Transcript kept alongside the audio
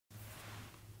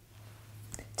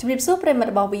ជំរាបសួរប្រិយមិត្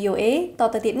តរបស់ VOA ត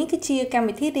ទៅទៀតនេះគឺជាកម្ម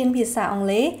វិធីរៀនភាសាអង់គ្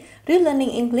លេសឬ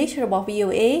Learning English របស់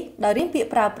VOA ដោយរៀនពាក្យ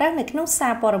ប្រើប្រាស់នៅក្នុងសា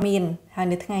រព័ត៌មានហើយ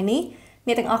នៅថ្ងៃនេះ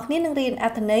អ្នកទាំងអស់គ្នានឹងរៀនអ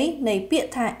ត្ថន័យនៃពាក្យ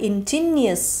ថា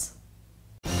Ingenious.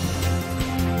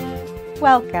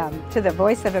 Welcome to the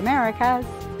Voice of America's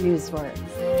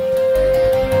Newswords.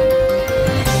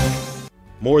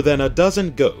 More than a dozen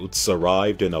goats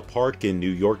arrived in a park in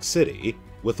New York City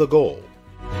with a goal.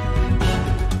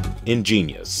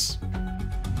 Ingenious.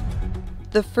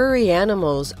 The furry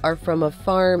animals are from a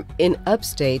farm in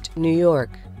upstate New York.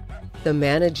 The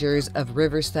managers of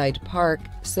Riverside Park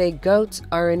say goats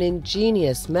are an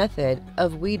ingenious method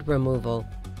of weed removal.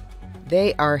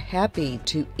 They are happy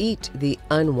to eat the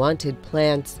unwanted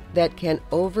plants that can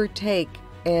overtake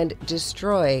and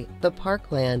destroy the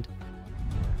parkland.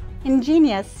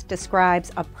 Ingenious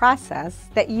describes a process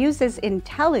that uses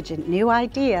intelligent new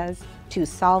ideas to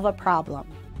solve a problem.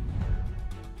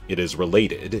 It is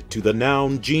related to the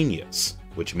noun genius,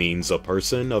 which means a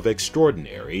person of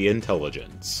extraordinary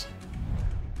intelligence.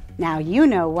 Now you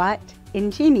know what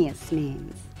ingenious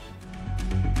means.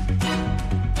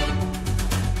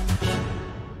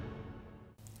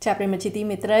 ចាប់ប្រិយមិត្តជាទី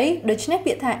មេត្រីដូច្នេះ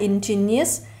ពាក្យថា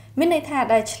ingenious មានន័យថា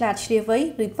ដែលឆ្លាតឆ្លៀសវៃ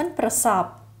ឬប៉ិនប្រសប់